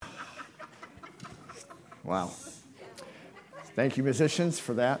Wow. Thank you, musicians,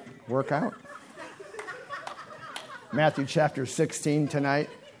 for that workout. Matthew chapter 16 tonight.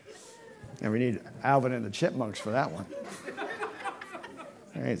 And we need Alvin and the Chipmunks for that one.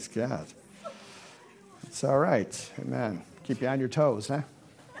 Praise God. It's all right. Amen. Keep you on your toes, huh?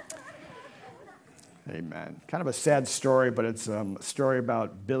 Amen. Kind of a sad story, but it's a story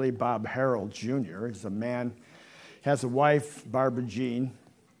about Billy Bob Harold Jr. He's a man, has a wife, Barbara Jean.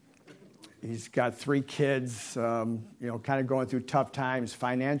 He's got 3 kids, kind of going through tough times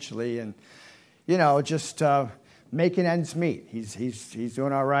financially and, just making ends meet. He's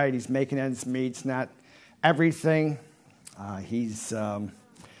doing all right. He's making ends meet. It's not everything. But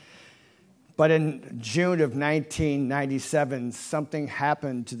in June of 1997, something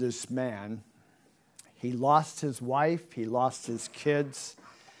happened to this man. He lost his wife. He lost his kids.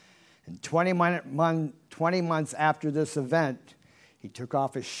 And 20 months after this event, he took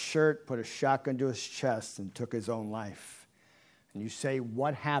off his shirt, put a shotgun to his chest, and took his own life. And you say,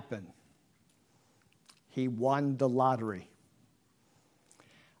 what happened? He won the lottery.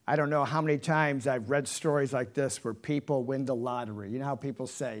 I don't know how many times I've read stories like this where people win the lottery. You know how people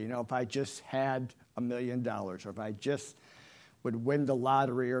say, if I just had $1 million, or if I just would win the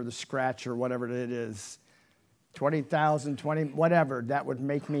lottery or the scratch or whatever it is, 20,000, 20, whatever, that would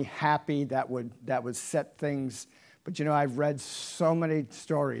make me happy. That would set things. But I've read so many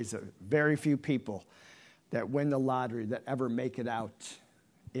stories of very few people that win the lottery that ever make it out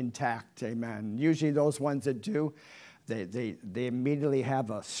intact. Amen. Usually those ones that do, they immediately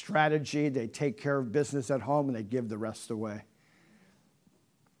have a strategy. They take care of business at home and they give the rest away.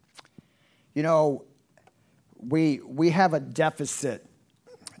 We have a deficit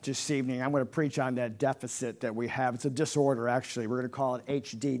this evening. I'm going to preach on that deficit that we have. It's a disorder, actually. We're going to call it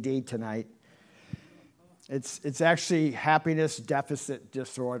HDD tonight. It's actually happiness deficit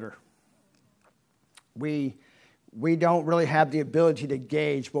disorder. We don't really have the ability to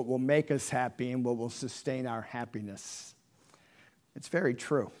gauge what will make us happy and what will sustain our happiness. It's very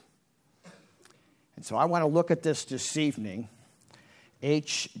true. And so I want to look at this evening.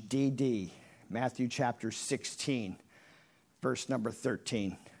 HDD, Matthew chapter 16, verse number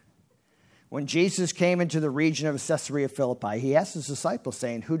 13. When Jesus came into the region of Caesarea Philippi, he asked his disciples,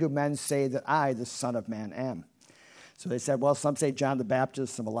 saying, "Who do men say that I, the Son of Man, am?" So they said, "Well, some say John the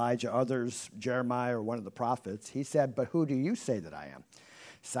Baptist, some Elijah, others Jeremiah or one of the prophets." He said, "But who do you say that I am?"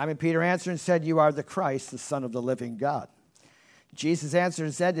 Simon Peter answered and said, "You are the Christ, the Son of the living God." Jesus answered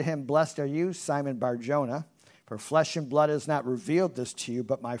and said to him, "Blessed are you, Simon Bar-Jonah, for flesh and blood has not revealed this to you,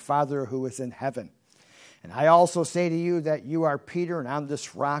 but my Father who is in heaven. And I also say to you that you are Peter, and on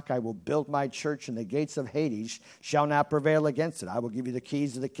this rock I will build my church, and the gates of Hades shall not prevail against it. I will give you the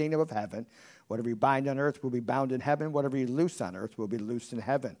keys of the kingdom of heaven. Whatever you bind on earth will be bound in heaven. Whatever you loose on earth will be loosed in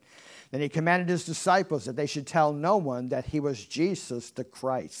heaven." Then he commanded his disciples that they should tell no one that he was Jesus the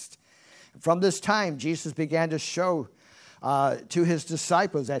Christ. From this time, Jesus began to show to his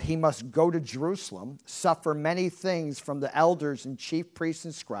disciples that he must go to Jerusalem, suffer many things from the elders and chief priests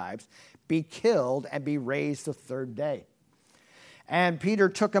and scribes, be killed, and be raised the 3rd day. And Peter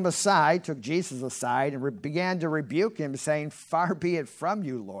took Jesus aside, and began to rebuke him, saying, "Far be it from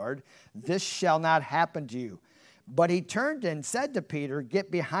you, Lord, this shall not happen to you." But he turned and said to Peter,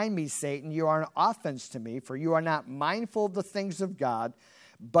 "Get behind me, Satan, you are an offense to me, for you are not mindful of the things of God,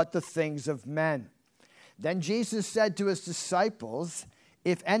 but the things of men." Then Jesus said to his disciples,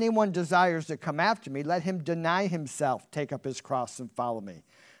 "If anyone desires to come after me, let him deny himself, take up his cross, and follow me.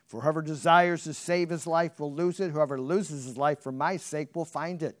 For whoever desires to save his life will lose it. Whoever loses his life for my sake will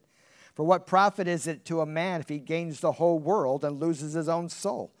find it. For what profit is it to a man if he gains the whole world and loses his own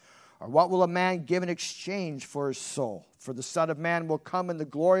soul? Or what will a man give in exchange for his soul? For the Son of Man will come in the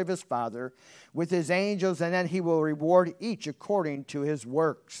glory of his Father with his angels, and then he will reward each according to his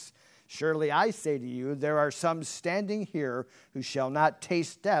works. Surely I say to you, there are some standing here who shall not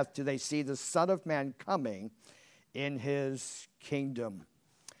taste death till they see the Son of Man coming in his kingdom."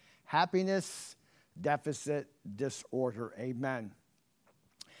 Happiness, deficit, disorder. Amen.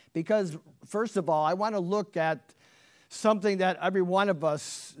 Because, first of all, I want to look at something that every one of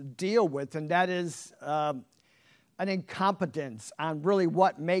us deal with, and that is an incompetence on really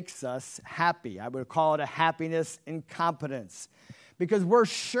what makes us happy. I would call it a happiness incompetence. Because we're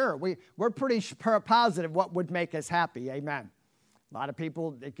pretty positive what would make us happy. Amen. A lot of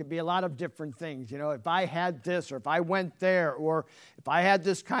people, it could be a lot of different things. If I had this, or if I went there, or if I had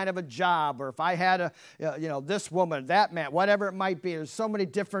this kind of a job, or if I had this woman, that man, whatever it might be. There's so many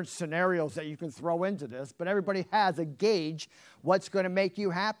different scenarios that you can throw into this, but everybody has a gauge what's going to make you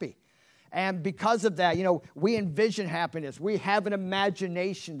happy. And because of that, we envision happiness. We have an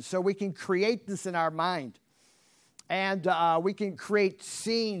imagination, so we can create this in our mind. And we can create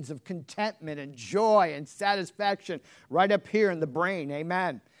scenes of contentment and joy and satisfaction right up here in the brain.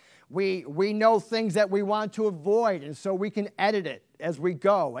 Amen. We know things that we want to avoid, and so we can edit it as we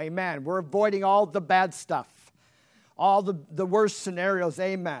go. Amen. We're avoiding all the bad stuff, all the worst scenarios.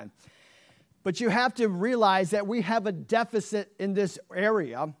 Amen. But you have to realize that we have a deficit in this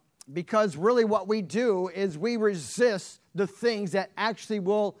area, because really what we do is we resist the things that actually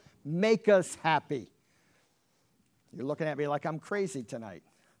will make us happy. You're looking at me like I'm crazy tonight.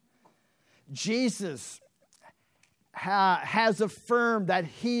 Jesus has affirmed that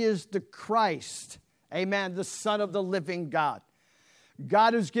he is the Christ, amen, the Son of the living God.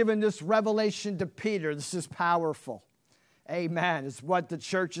 God has given this revelation to Peter. This is powerful. Amen. It's what the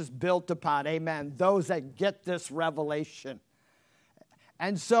church is built upon. Amen. Those that get this revelation.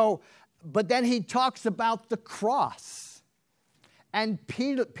 And so, but then he talks about the cross. And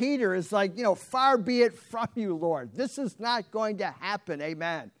Peter is like, far be it from you, Lord. This is not going to happen.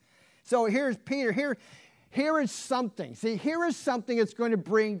 Amen. So here's Peter. Here is something. See, here is something that's going to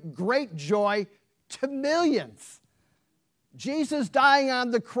bring great joy to millions. Jesus dying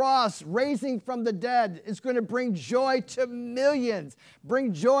on the cross, raising from the dead, is going to bring joy to millions.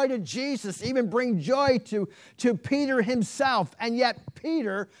 Bring joy to Jesus, even bring joy to Peter himself. And yet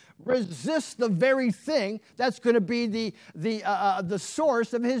Peter resists the very thing that's going to be the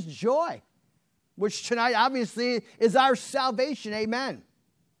source of his joy, which tonight obviously is our salvation. Amen.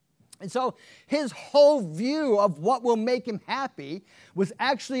 And so his whole view of what will make him happy was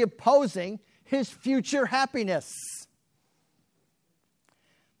actually opposing his future happiness.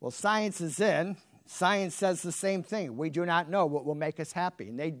 Well, science is in. Science says the same thing. We do not know what will make us happy.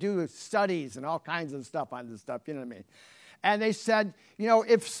 And they do studies and all kinds of stuff on this stuff, you know what I mean? And they said,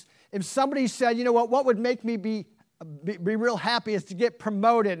 if somebody said, what would make me be real happy is to get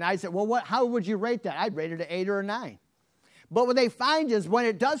promoted. And I said, well, how would you rate that? I'd rate it an 8 or a 9. But what they find is when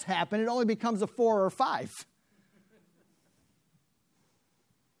it does happen, it only becomes a 4 or a 5.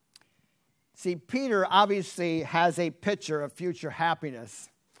 See, Peter obviously has a picture of future happiness.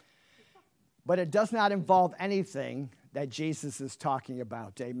 But it does not involve anything that Jesus is talking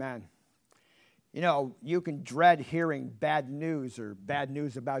about. Amen. You can dread hearing bad news or bad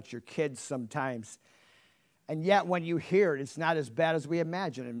news about your kids sometimes. And yet when you hear it, it's not as bad as we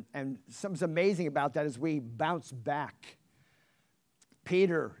imagine. And something's amazing about that is we bounce back.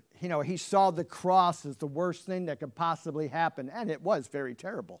 Peter, he saw the cross as the worst thing that could possibly happen. And it was very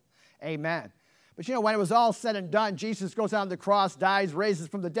terrible. Amen. But when it was all said and done, Jesus goes on the cross, dies, raises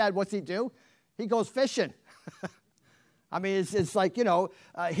from the dead. What's he do? He goes fishing. I mean, it's like,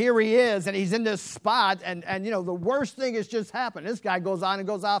 here he is, and he's in this spot, and the worst thing has just happened. This guy goes on and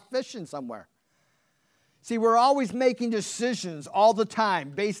goes off fishing somewhere. See, we're always making decisions all the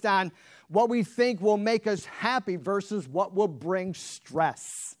time based on what we think will make us happy versus what will bring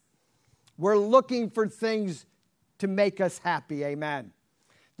stress. We're looking for things to make us happy, amen.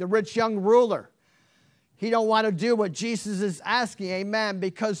 The rich young ruler, he don't want to do what Jesus is asking, amen,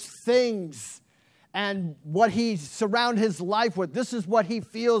 because things and what he surrounds his life with, this is what he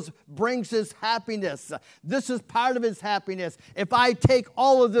feels brings his happiness. This is part of his happiness. If I take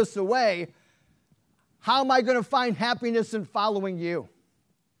all of this away, how am I going to find happiness in following you?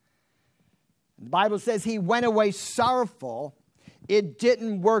 The Bible says he went away sorrowful. It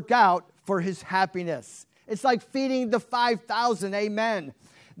didn't work out for his happiness. It's like feeding the 5,000, amen.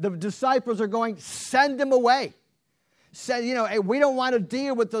 The disciples are going, send him away. Said, hey, we don't want to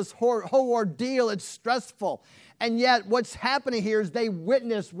deal with this whole ordeal. It's stressful. And yet what's happening here is they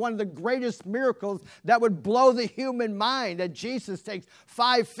witness one of the greatest miracles that would blow the human mind, that Jesus takes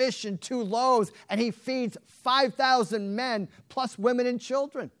 5 fish and 2 loaves, and he feeds 5,000 men plus women and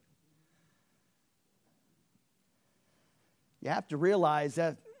children. You have to realize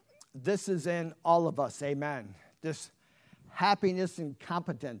that this is in all of us, amen. This happiness and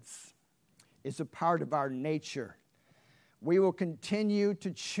competence is a part of our nature. We will continue to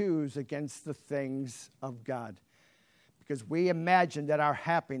choose against the things of God because we imagine that our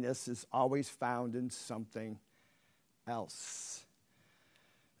happiness is always found in something else.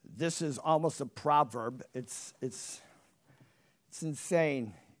 This is almost a proverb. It's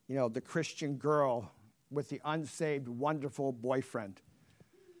insane. The Christian girl with the unsaved, wonderful boyfriend.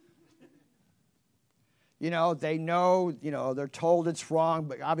 They know, they're told it's wrong,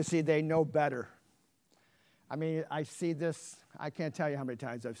 but obviously they know better. I mean, I see this. I can't tell you how many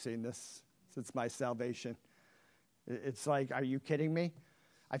times I've seen this since my salvation. It's like, are you kidding me?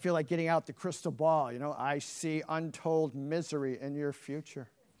 I feel like getting out the crystal ball. I see untold misery in your future.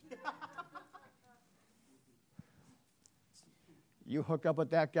 You hook up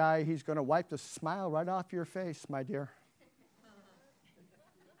with that guy, he's going to wipe the smile right off your face, my dear.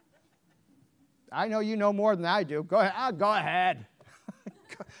 I know you know more than I do. Go ahead. Go ahead.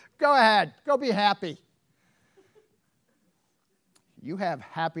 Go ahead. Go be happy. You have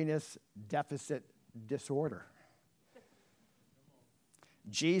happiness deficit disorder.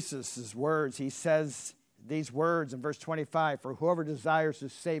 Jesus' words, he says these words in verse 25, for whoever desires to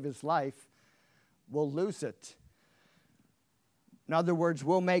save his life will lose it. In other words,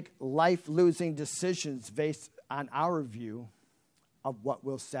 we'll make life-losing decisions based on our view of what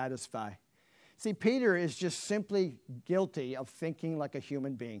will satisfy. See, Peter is just simply guilty of thinking like a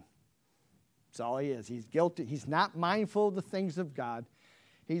human being. That's all he is. He's guilty. He's not mindful of the things of God.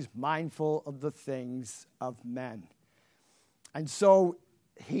 He's mindful of the things of men. And so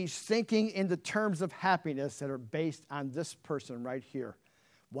he's thinking in the terms of happiness that are based on this person right here.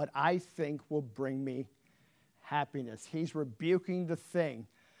 What I think will bring me happiness. He's rebuking the thing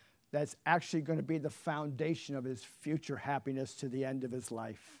that's actually going to be the foundation of his future happiness to the end of his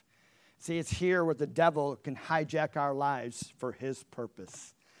life. See, it's here where the devil can hijack our lives for his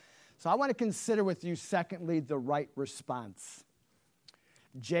purpose. So I want to consider with you, secondly, the right response.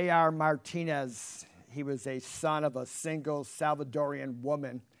 J.R. Martinez, he was a son of a single Salvadorian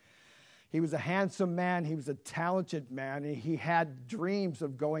woman. He was a handsome man. He was a talented man. And he had dreams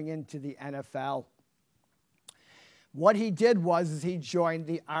of going into the NFL. What he did was he joined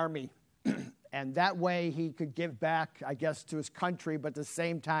the Army. And that way he could give back, I guess, to his country, but at the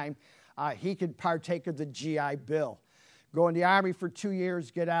same time, he could partake of the GI Bill. Go in the Army for 2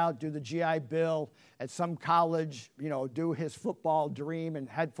 years, get out, do the GI Bill at some college, do his football dream and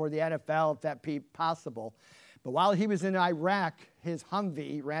head for the NFL if that be possible. But while he was in Iraq, his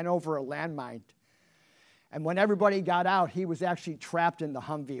Humvee ran over a landmine. And when everybody got out, he was actually trapped in the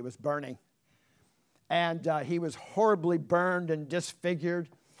Humvee. It was burning. And he was horribly burned and disfigured.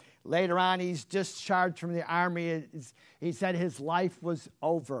 Later on, he's discharged from the Army. He said his life was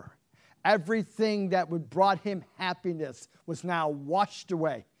over. Everything that would brought him happiness was now washed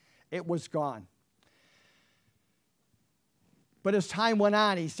away. It was gone. But as time went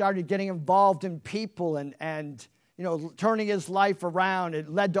on, he started getting involved in people and turning his life around. It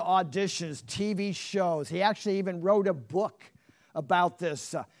led to auditions, TV shows. He actually even wrote a book about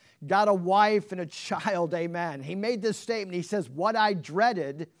this. Got a wife and a child, amen. He made this statement. He says, what I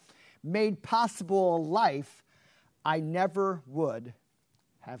dreaded made possible a life I never would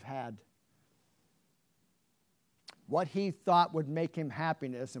have had. What he thought would make him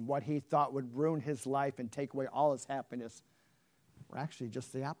happiness and what he thought would ruin his life and take away all his happiness were actually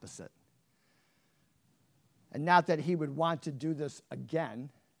just the opposite. And not that he would want to do this again,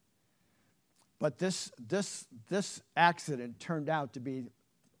 but this accident turned out to be,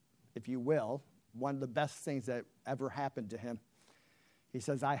 if you will, one of the best things that ever happened to him. He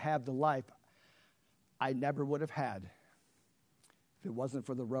says, I have the life I never would have had if it wasn't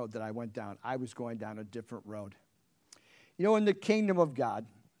for the road that I went down. I was going down a different road. In the kingdom of God,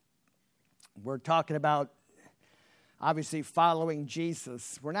 we're talking about, obviously, following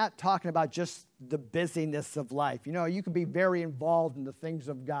Jesus. We're not talking about just the busyness of life. You can be very involved in the things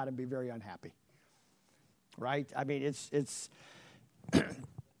of God and be very unhappy, right? I mean, it's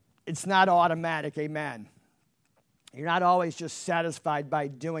not automatic, amen. You're not always just satisfied by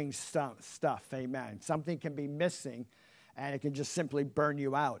doing stuff, amen. Something can be missing, and it can just simply burn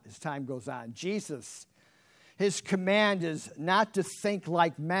you out as time goes on. Jesus, his command is not to think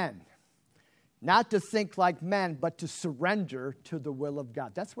like men. Not to think like men, but to surrender to the will of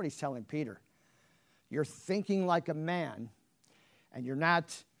God. That's what he's telling Peter. You're thinking like a man, and you're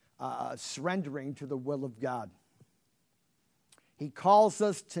not surrendering to the will of God. He calls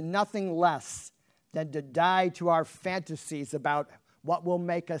us to nothing less than to die to our fantasies about what will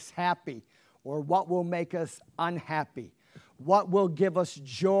make us happy or what will make us unhappy, what will give us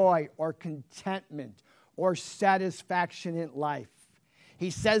joy or contentment or satisfaction in life. He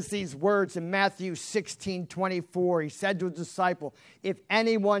says these words in Matthew 16:24. He said to a disciple, if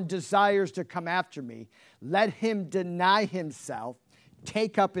anyone desires to come after me, let him deny himself,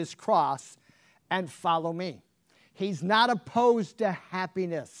 take up his cross, and follow me. He's not opposed to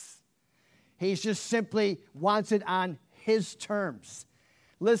happiness. He just simply wants it on his terms.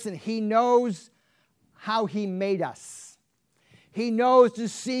 Listen, he knows how he made us. He knows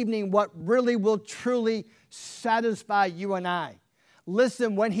this evening what really will truly satisfy you and I.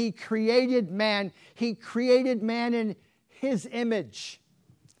 Listen, when he created man in his image.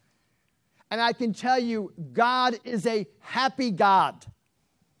 And I can tell you, God is a happy God.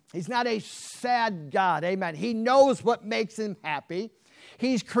 He's not a sad God, amen. He knows what makes him happy.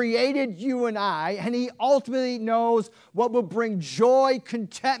 He's created you and I, and he ultimately knows what will bring joy,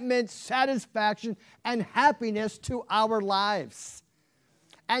 contentment, satisfaction, and happiness to our lives.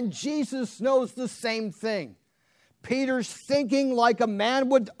 And Jesus knows the same thing. Peter's thinking like a man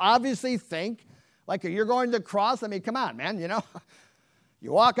would obviously think. Like, you're going to the cross? I mean, come on, man,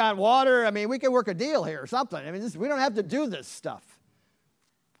 You walk on water. I mean, we can work a deal here or something. I mean, we don't have to do this stuff.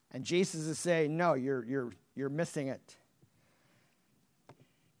 And Jesus is saying, no, you're missing it.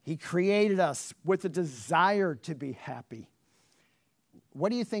 He created us with a desire to be happy.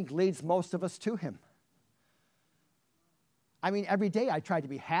 What do you think leads most of us to him? I mean, every day I tried to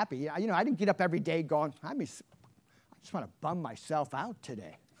be happy. I didn't get up every day going, I just want to bum myself out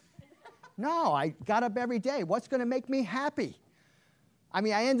today. No, I got up every day. What's going to make me happy? I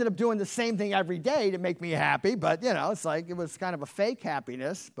mean, I ended up doing the same thing every day to make me happy, but, it's like it was kind of a fake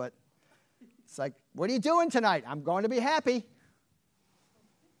happiness, but it's like, what are you doing tonight? I'm going to be happy.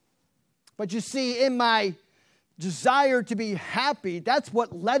 But you see, in my desire to be happy, that's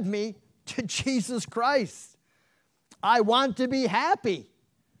what led me to Jesus Christ. I want to be happy.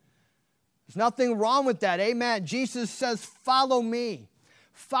 There's nothing wrong with that. Amen. Jesus says, follow me.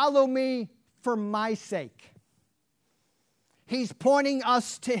 Follow me for my sake. He's pointing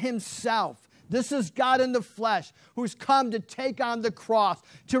us to himself. This is God in the flesh who's come to take on the cross,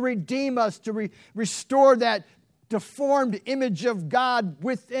 to redeem us, to restore that deformed image of God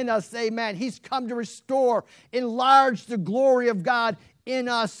within us. Amen. He's come to restore, enlarge the glory of God in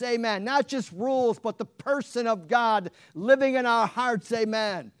us. Amen. Not just rules, but the person of God living in our hearts.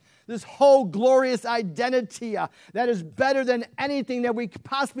 Amen. This whole glorious identity that is better than anything that we could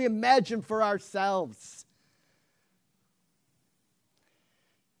possibly imagine for ourselves.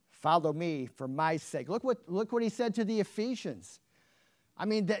 Follow me for my sake. Look what he said to the Ephesians. I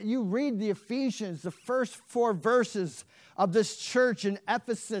mean, that you read the Ephesians, the first 4 verses of this church in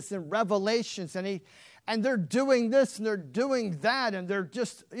Ephesus and Revelations, and they're doing this and they're doing that, and they're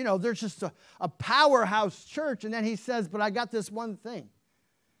just, they're just a powerhouse church. And then he says, but I got this one thing.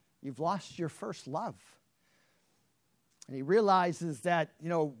 You've lost your first love. And he realizes that,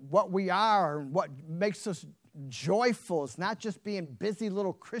 what we are and what makes us joyful is not just being busy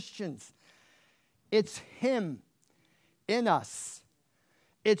little Christians. It's him in us.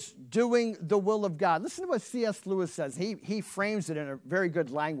 It's doing the will of God. Listen to what C.S. Lewis says. He frames it in a very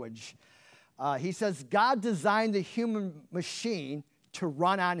good language. He says, God designed the human machine to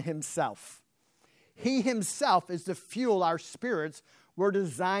run on himself. He himself is the fuel our spirits were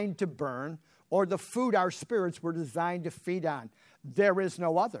designed to burn, or the food our spirits were designed to feed on. There is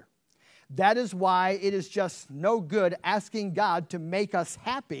no other. That is why it is just no good asking God to make us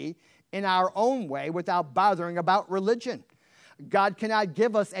happy in our own way without bothering about religion. God cannot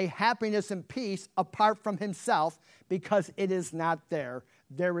give us a happiness and peace apart from himself because it is not there.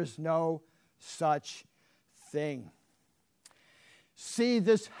 There is no such thing. See,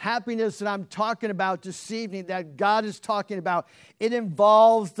 this happiness that I'm talking about this evening, that God is talking about, it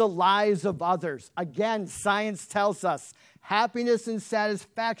involves the lives of others. Again, science tells us happiness and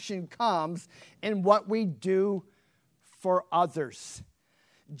satisfaction comes in what we do for others.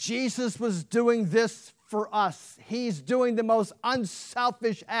 Jesus was doing this for us. He's doing the most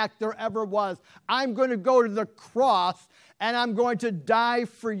unselfish act there ever was. I'm going to go to the cross and I'm going to die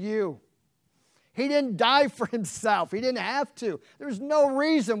for you. He didn't die for himself. He didn't have to. There's no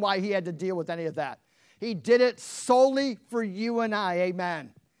reason why he had to deal with any of that. He did it solely for you and I.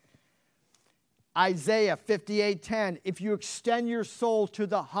 Amen. Isaiah 58:10, if you extend your soul to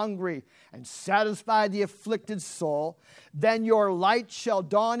the hungry and satisfy the afflicted soul, then your light shall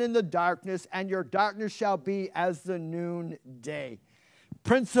dawn in the darkness, and your darkness shall be as the noonday.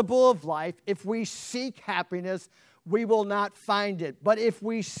 Principle of life, if we seek happiness, we will not find it. But if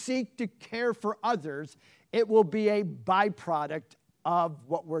we seek to care for others, it will be a byproduct of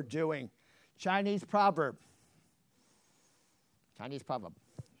what we're doing. Chinese proverb.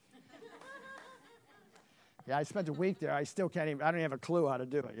 Yeah, I spent a week there. I don't even have a clue how to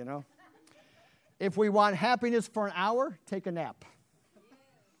do it, If we want happiness for an hour, take a nap.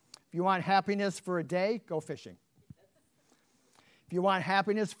 If you want happiness for a day, go fishing. If you want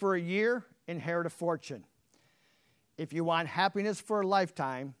happiness for a year, inherit a fortune. If you want happiness for a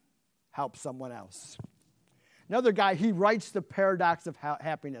lifetime, help someone else. Another guy, he writes the paradox of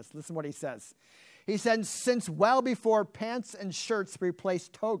happiness. Listen to what he says. He said, since well before pants and shirts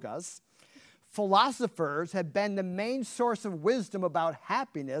replaced togas, philosophers have been the main source of wisdom about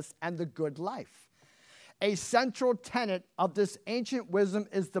happiness and the good life. A central tenet of this ancient wisdom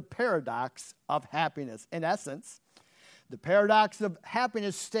is the paradox of happiness. In essence, the paradox of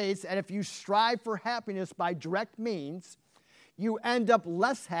happiness states that if you strive for happiness by direct means, you end up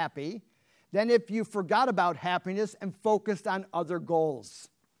less happy than if you forgot about happiness and focused on other goals.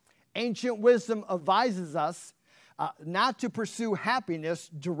 Ancient wisdom advises us not to pursue happiness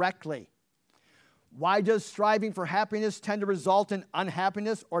directly. Why does striving for happiness tend to result in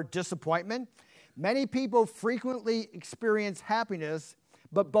unhappiness or disappointment? Many people frequently experience happiness,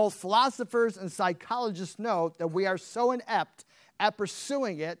 but both philosophers and psychologists note that we are so inept at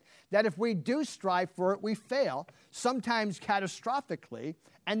pursuing it that if we do strive for it, we fail, sometimes catastrophically,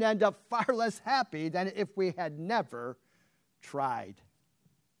 and end up far less happy than if we had never tried.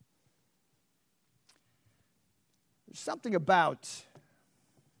 There's something about,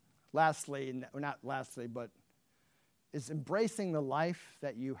 not lastly, but is embracing the life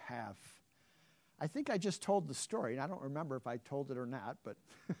that you have. I think I just told the story, and I don't remember if I told it or not, but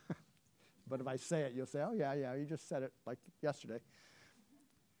but if I say it, you'll say, oh, yeah, you just said it like yesterday.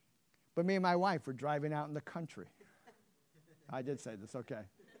 But me and my wife were driving out in the country. I did say this, okay.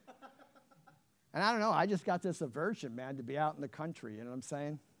 And I don't know, I just got this aversion, man, to be out in the country, you know what I'm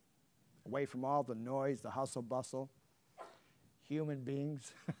saying? Away from all the noise, the hustle bustle, human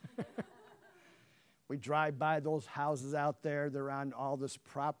beings. We drive by those houses out there. They're on all this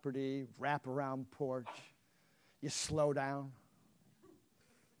property, wraparound porch. You slow down.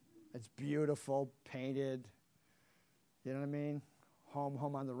 It's beautiful, painted. You know what I mean?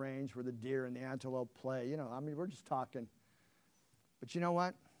 Home on the range where the deer and the antelope play. You know, I mean, we're just talking. But you know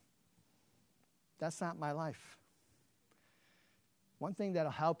what? That's not my life. One thing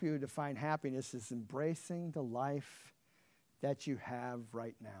that'll help you to find happiness is embracing the life that you have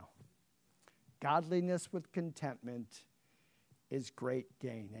right now. Godliness with contentment is great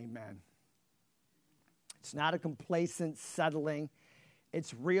gain. Amen. It's not a complacent settling.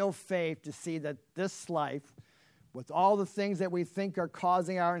 It's real faith to see that this life, with all the things that we think are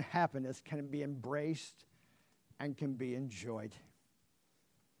causing our unhappiness, can be embraced and can be enjoyed.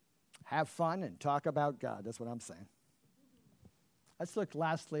 Have fun and talk about God. That's what I'm saying. Let's look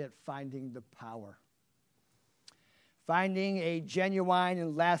lastly at finding the power. Finding a genuine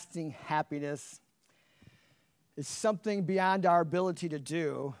and lasting happiness is something beyond our ability to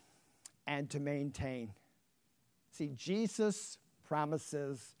do and to maintain. See, Jesus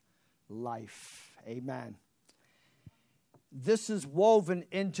promises life. Amen. This is woven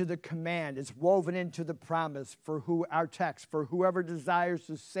into the command. It's woven into the promise for our text. For whoever desires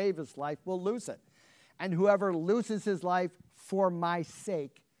to save his life will lose it. And whoever loses his life for my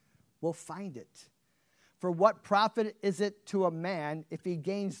sake will find it. For what profit is it to a man if he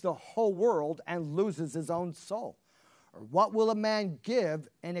gains the whole world and loses his own soul? Or what will a man give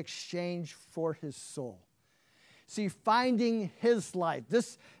in exchange for his soul? See, finding his life,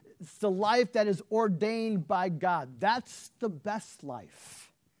 this is the life that is ordained by God. That's the best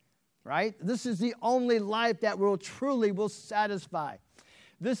life, right? This is the only life that will satisfy.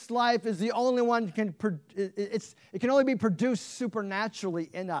 This life is the only one it can only be produced supernaturally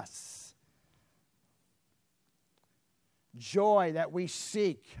in us. Joy that we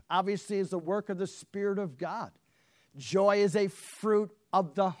seek, obviously, is the work of the Spirit of God. Joy is a fruit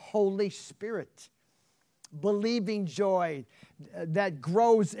of the Holy Spirit. Believing joy that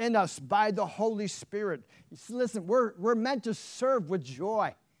grows in us by the Holy Spirit. Listen, we're meant to serve with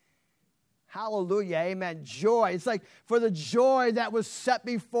joy. Hallelujah, amen. Joy. It's like for the joy that was set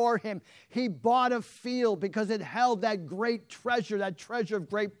before him, he bought a field because it held that great treasure, that treasure of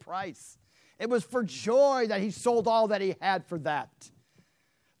great price. It was for joy that he sold all that he had for that.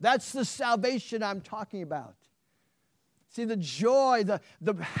 That's the salvation I'm talking about. See, the joy,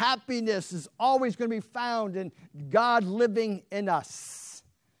 the happiness is always going to be found in God living in us.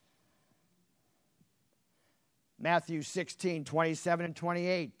 Matthew 16, 27 and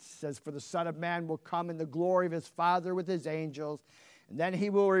 28 says, for the Son of Man will come in the glory of his Father with his angels, and then he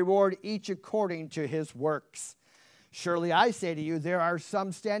will reward each according to his works. Surely I say to you, there are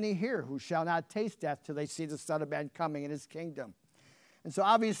some standing here who shall not taste death till they see the Son of Man coming in his kingdom. And so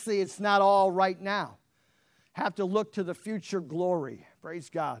obviously it's not all right now. Have to look to the future glory. Praise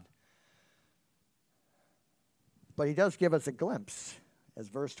God. But he does give us a glimpse, as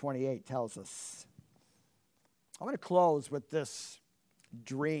verse 28 tells us. I'm going to close with this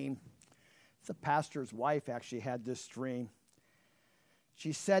dream. It's a pastor's wife actually had this dream.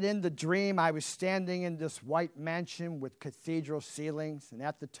 She said, in the dream, I was standing in this white mansion with cathedral ceilings, and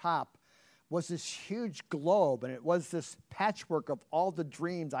at the top was this huge globe, and it was this patchwork of all the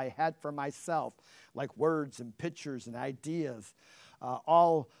dreams I had for myself, like words and pictures and ideas,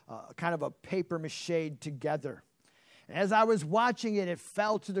 all kind of a paper mache together. And as I was watching it, it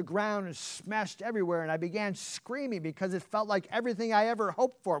fell to the ground and smashed everywhere, and I began screaming because it felt like everything I ever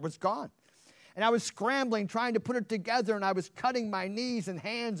hoped for was gone. And I was scrambling, trying to put it together, and I was cutting my knees and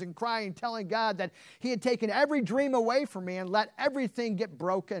hands and crying, telling God that he had taken every dream away from me and let everything get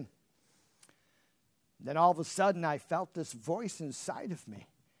broken. Then all of a sudden, I felt this voice inside of me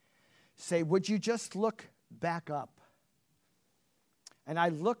say, would you just look back up? And I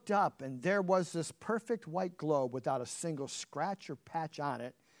looked up, and there was this perfect white globe without a single scratch or patch on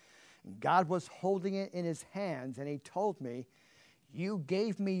it. And God was holding it in his hands, and he told me, you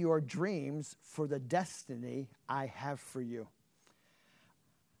gave me your dreams for the destiny I have for you.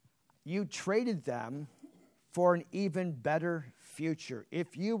 You traded them for an even better future.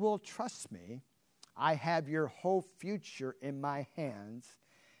 If you will trust me, I have your whole future in my hands,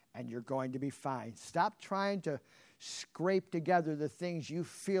 and you're going to be fine. Stop trying to scrape together the things you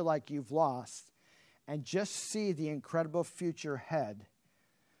feel like you've lost, and just see the incredible future ahead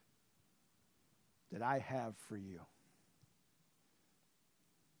that I have for you.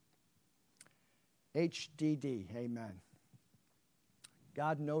 HDD, amen.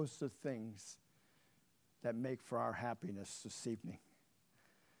 God knows the things that make for our happiness this evening.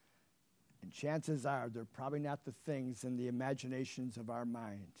 And chances are they're probably not the things in the imaginations of our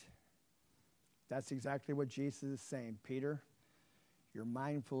mind. That's exactly what Jesus is saying. Peter, you're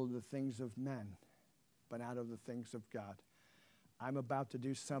mindful of the things of men, but not of the things of God. I'm about to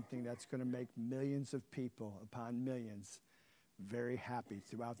do something that's going to make millions of people upon millions very happy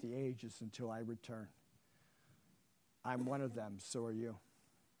throughout the ages until I return. I'm one of them, so are you.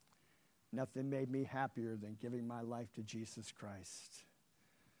 Nothing made me happier than giving my life to Jesus Christ.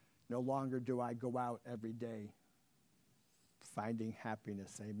 No longer do I go out every day finding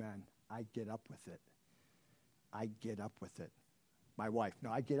happiness, amen. I get up with it. I get up with it. My wife, no,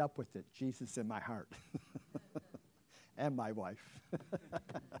 I get up with it. Jesus in my heart. And my wife.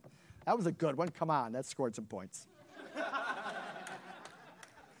 That was a good one. Come on, that scored some points.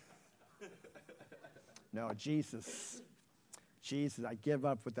 No, Jesus, I give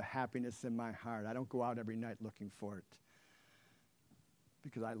up with the happiness in my heart. I don't go out every night looking for it.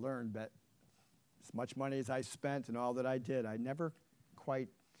 Because I learned that as much money as I spent and all that I did, I never quite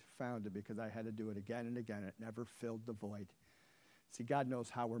found it because I had to do it again and again. It never filled the void. See, God knows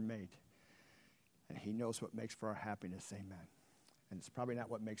how we're made. And he knows what makes for our happiness, amen. And it's probably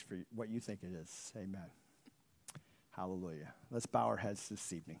not what makes for what you think it is, amen. Hallelujah. Let's bow our heads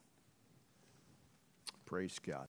this evening. Praise God.